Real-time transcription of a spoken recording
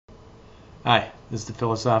Hi, this is the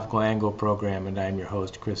Philosophical Angle program, and I'm your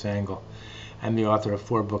host, Chris Angle. I'm the author of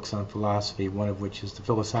 4 books on philosophy, one of which is The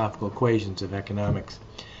Philosophical Equations of Economics.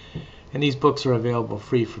 And these books are available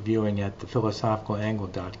free for viewing at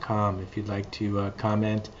thephilosophicalangle.com. If you'd like to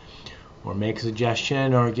comment or make a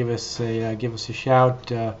suggestion or give us a shout,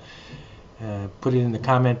 put it in the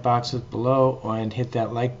comment boxes below and hit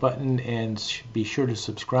that like button, and be sure to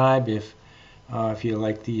subscribe if you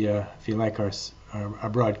like our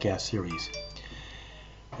broadcast series.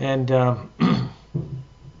 And the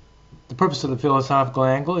purpose of the Philosophical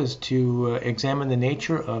Angle is to examine the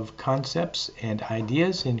nature of concepts and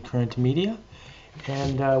ideas in current media.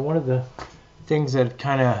 And one of the things that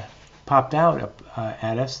kind of popped out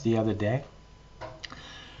at us the other day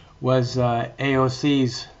was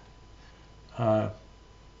AOC's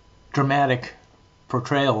dramatic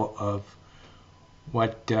portrayal of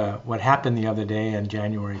what happened the other day on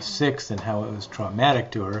January 6th and how it was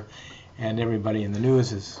traumatic to her, and everybody in the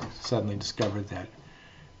news has suddenly discovered that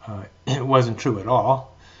it wasn't true at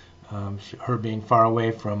all. Her being far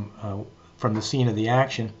away from the scene of the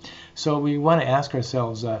action. So we want to ask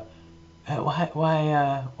ourselves,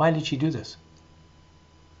 why did she do this?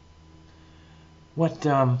 What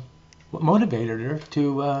motivated her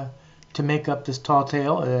to make up this tall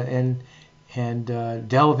tale and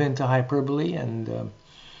delve into hyperbole, and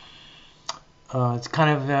it's kind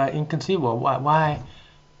of inconceivable.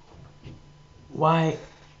 Why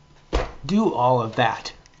do all of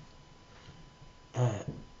that?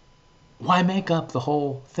 Why make up the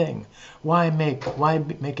whole thing? Why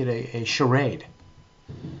make it a charade?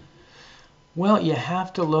 Well, you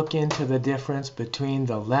have to look into the difference between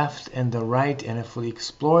the left and the right, and if we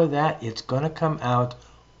explore that, it's going to come out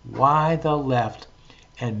why the left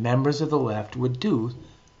and members of the left would do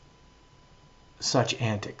such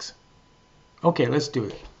antics. Okay, let's do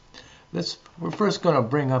it. We're first going to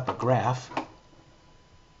bring up a graph, a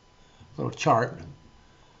little chart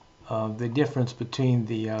of the difference between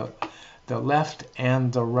the left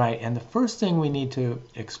and the right. And the first thing we need to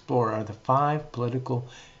explore are the 5 political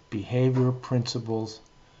behavior principles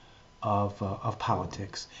of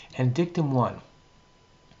politics. And dictum 1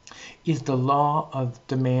 is the law of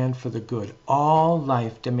demand for the good. All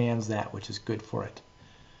life demands that which is good for it.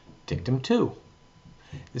 Dictum 2.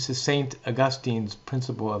 This is St. Augustine's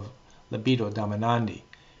principle of libido dominandi,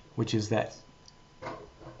 which is that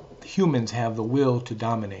humans have the will to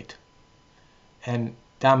dominate. And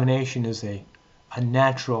domination is a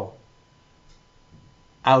natural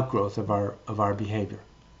outgrowth of our behavior.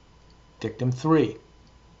 Dictum 3.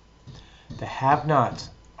 The have-nots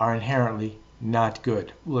are inherently not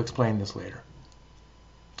good. We'll explain this later.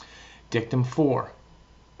 Dictum 4.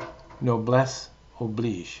 Noblesse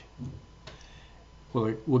oblige.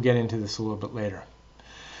 We'll get into this a little bit later.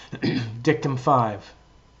 Dictum 5.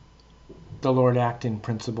 The Lord Acton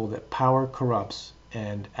principle that power corrupts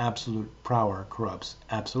and absolute power corrupts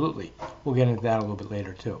absolutely. We'll get into that a little bit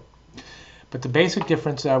later too. But the basic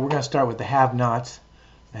difference, we're going to start with the have-nots.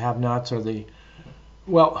 The have-nots are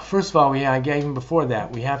well, first of all, even before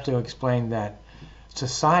that, we have to explain that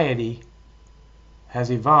society has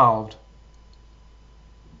evolved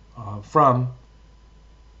from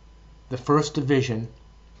the first division,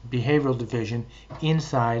 behavioral division,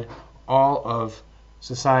 inside all of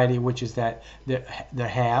society, which is that the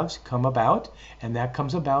haves come about, and that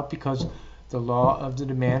comes about because the law of the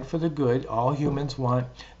demand for the good, all humans want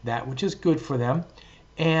that which is good for them,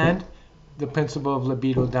 and the principle of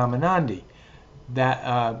libido dominandi, that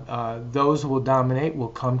those who will dominate will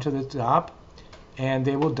come to the top, and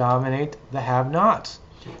they will dominate the have-nots.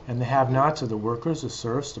 And the have-nots are the workers, the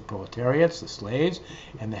serfs, the proletariats, the slaves,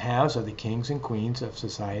 and the haves are the kings and queens of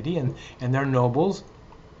society, and their nobles.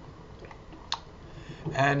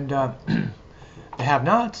 And the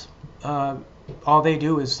have-nots, all they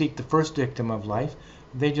do is seek the first dictum of life.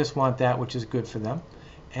 They just want that which is good for them,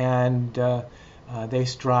 and they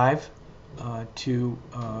strive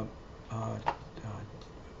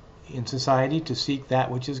in society to seek that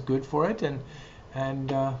which is good for it, and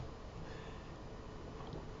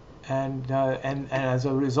as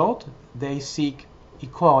a result, they seek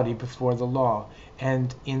equality before the law,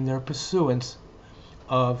 and in their pursuing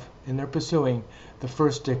the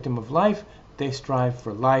first dictum of life, they strive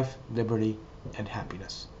for life, liberty, and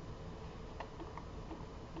happiness.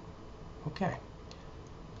 Okay.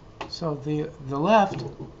 So the left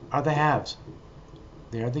are the haves.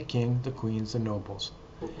 They are the king, the queens, the nobles.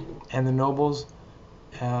 And the nobles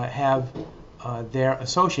have their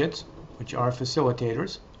associates, which are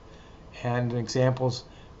facilitators. And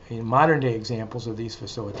modern day examples of these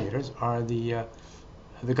facilitators are the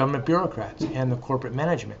government bureaucrats and the corporate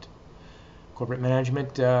management. Corporate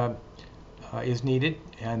management is needed,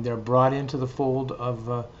 and they're brought into the fold of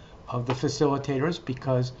the facilitators,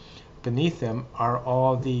 because beneath them are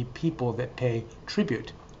all the people that pay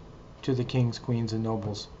tribute to the kings, queens, and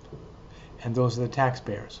nobles, and those are the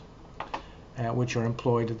taxpayers, which are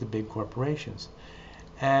employed at the big corporations.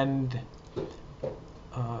 And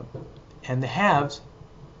the haves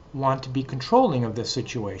want to be controlling of this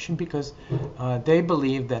situation, because they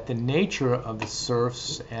believe that the nature of the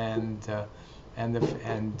serfs and the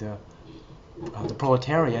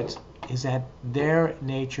proletariat is that their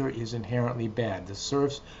nature is inherently bad. The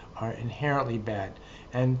serfs are inherently bad,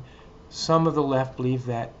 and some of the left believe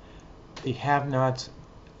that the have-nots,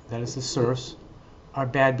 that is the serfs, are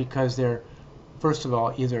bad because they're, first of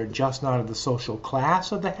all, either just not of the social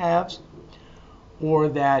class of the haves, or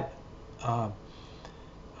that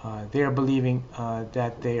they are believing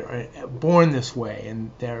that they are born this way,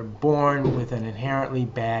 and they're born with an inherently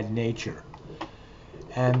bad nature.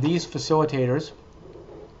 And these facilitators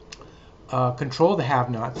control the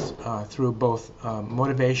have-nots through both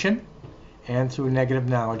motivation and through negative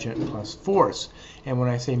knowledge plus force. And when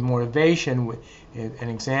I say motivation, an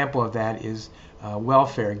example of that is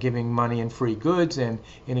welfare, giving money and free goods, and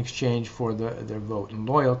in exchange for their vote and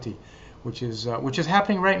loyalty, which is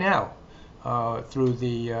happening right now through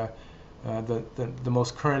the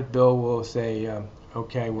most current bill will say,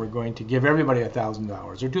 okay, we're going to give everybody $1,000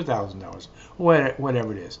 or $2,000,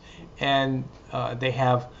 whatever it is, and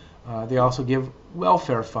they also give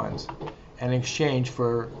welfare funds in exchange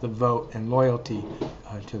for the vote and loyalty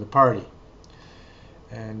to the party.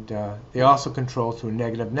 And they also control through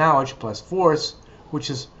negative knowledge plus force, which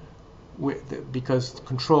is because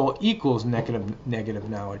control equals negative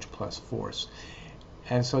knowledge plus force.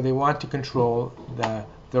 And so they want to control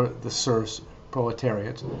the serfs,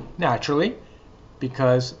 proletariats, naturally,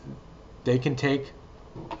 because they can take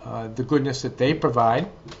the goodness that they provide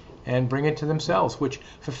and bring it to themselves, which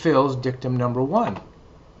fulfills dictum number 1.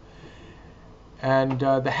 And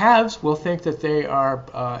the haves will think that they are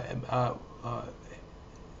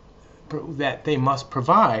that they must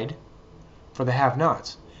provide for the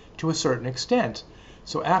have-nots to a certain extent.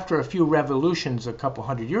 So after a few revolutions a couple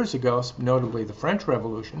hundred years ago, notably the French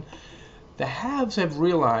Revolution, the haves have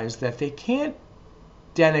realized that they can't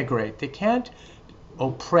denigrate, they can't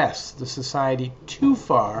oppress the society too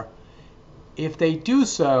far. If they do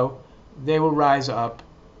so, they will rise up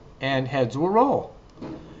and heads will roll.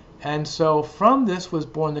 And so from this was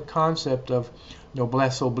born the concept of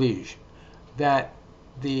noblesse oblige, that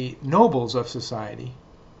the nobles of society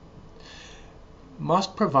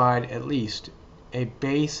must provide at least a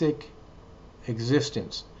basic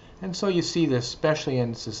existence. And so you see this especially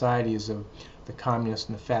in societies of the communists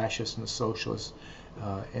and the fascists and the socialists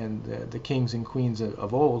and the kings and queens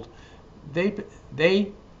of old.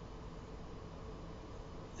 They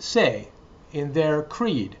say in their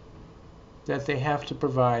creed that they have to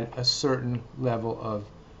provide a certain level of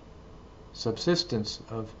subsistence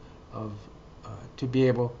to be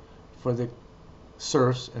able for the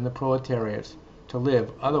serfs and the proletariats to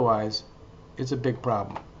live. Otherwise, it's a big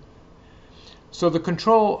problem. So the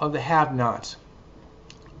control of the have-nots,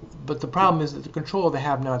 but the problem is that the control of the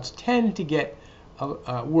have-nots tend to get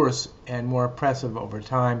worse and more oppressive over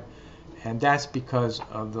time, and that's because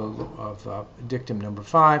of dictum number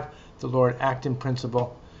 5, the Lord Acton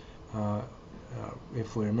principle.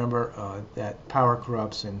 If we remember that power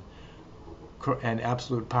corrupts and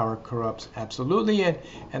absolute power corrupts absolutely,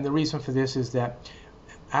 and the reason for this is that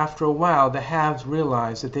after a while the haves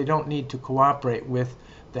realize that they don't need to cooperate with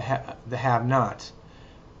the have-nots.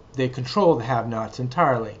 They control the have-nots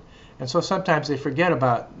entirely, and so sometimes they forget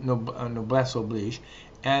about noblesse oblige,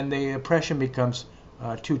 and the oppression becomes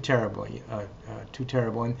too terrible.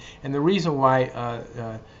 And the reason why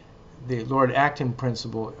the Lord Acton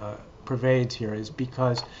principle pervades here is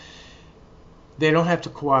because they don't have to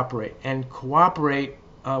cooperate. And cooperate,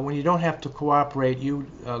 when you don't have to cooperate, you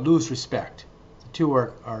lose respect. The two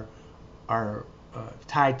are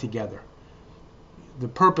tied together. The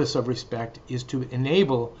purpose of respect is to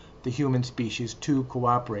enable the human species to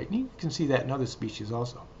cooperate. And you can see that in other species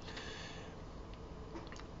also.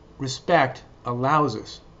 Respect allows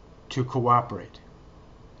us to cooperate.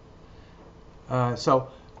 Now,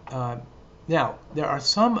 there are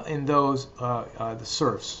some in those, the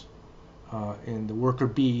serfs, in the worker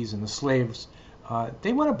bees and the slaves,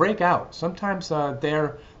 they want to break out. Sometimes they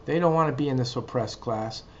don't want to be in this oppressed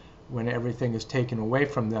class when everything is taken away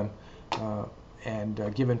from them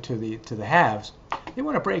and given to the haves. They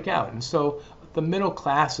want to break out, and so the middle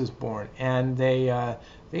class is born, and they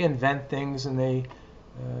invent things, and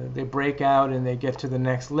they break out and they get to the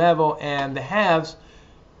next level, and the haves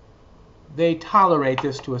they tolerate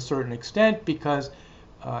this to a certain extent because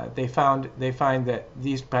they find that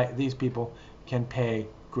these people can pay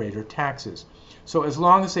greater taxes. So as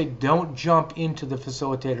long as they don't jump into the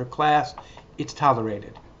facilitator class, it's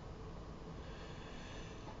tolerated.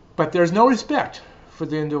 But there's no respect for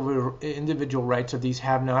the individual rights of these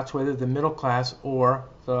have-nots, whether the middle class or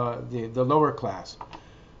the lower class.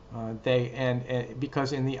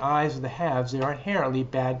 Because in the eyes of the haves, they are inherently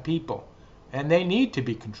bad people, and they need to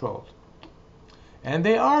be controlled. And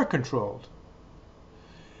they are controlled.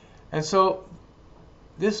 And so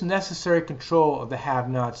this necessary control of the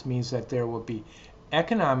have-nots means that there will be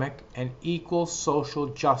economic and equal social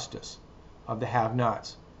justice of the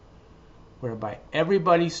have-nots, whereby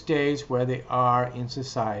everybody stays where they are in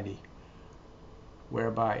society,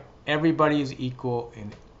 whereby everybody is equal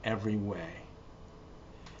in every way.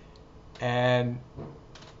 And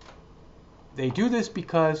they do this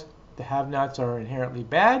because the have-nots are inherently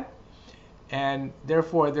bad, and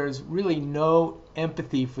therefore there's really no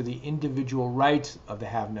empathy for the individual rights of the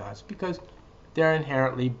have-nots because they're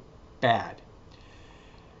inherently bad.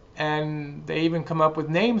 And they even come up with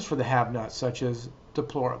names for the have-nots, such as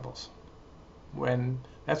deplorables, when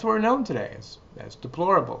that's what we're known today as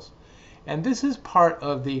deplorables. And this is part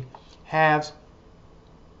of the haves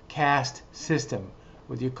caste system,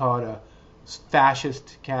 whether you call it a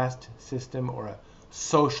fascist caste system or a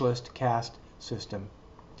socialist caste system.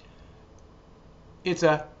 It's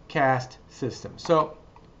a caste system. So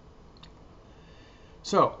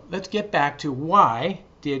let's get back to why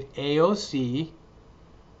did AOC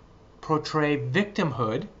portray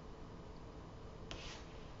victimhood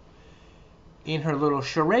in her little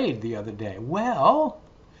charade the other day? Well,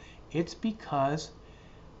 it's because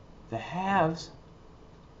the haves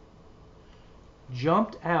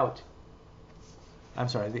jumped out. I'm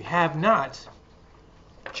sorry, the have-nots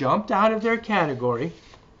jumped out of their category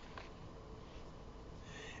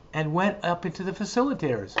and went up into the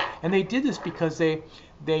facilitators. And they did this because they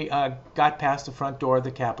got past the front door of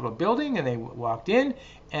the Capitol building and they walked in,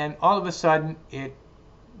 and all of a sudden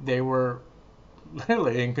they were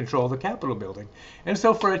literally in control of the Capitol building. And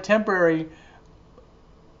so for a temporary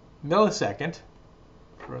millisecond,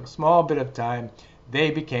 for a small bit of time,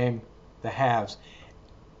 they became the haves.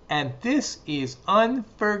 And this is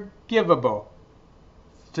unforgivable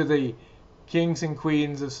to the kings and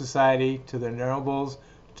queens of society, to the nobles,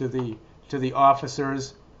 to the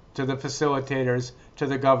officers, to the facilitators, to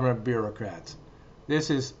the government bureaucrats. This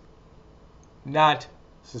is not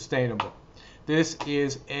sustainable. This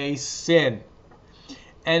is a sin.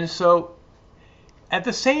 And so, at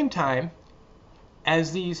the same time,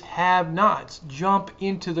 as these have-nots jump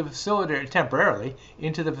into the facilitator, temporarily,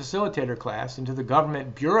 into the facilitator class, into the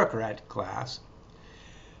government bureaucrat class,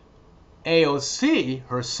 AOC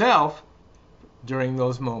herself, during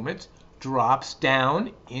those moments, drops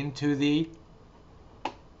down into the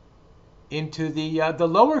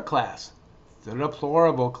lower class, the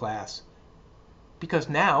deplorable class, because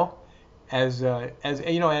now, as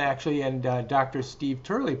you know, and Dr. Steve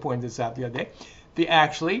Turley pointed this out the other day,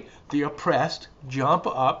 the oppressed jump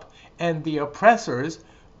up, and the oppressors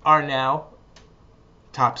are now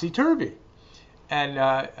topsy-turvy. And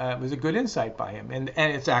it was a good insight by him, and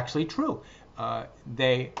it's actually true.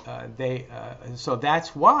 So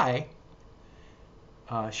that's why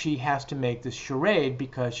she has to make this charade,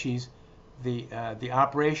 because the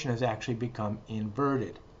operation has actually become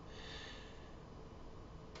inverted.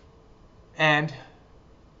 And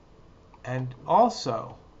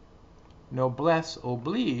also, noblesse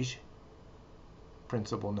oblige,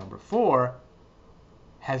 principle number 4,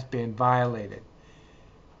 has been violated.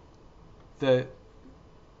 The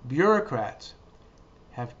bureaucrats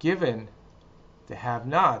have given the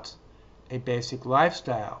have-nots a basic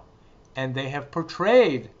lifestyle, and they have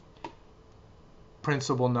portrayed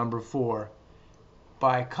principle number 4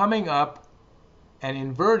 by coming up and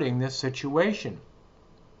inverting this situation.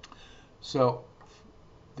 So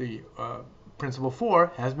the principle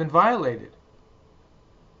 4 has been violated.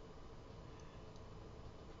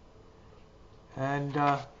 And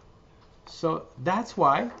so that's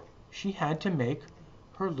why she had to make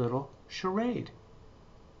her little charade.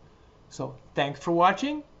 So thanks for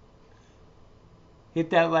watching.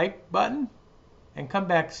 Hit that like button and come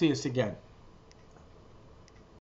back to see us again.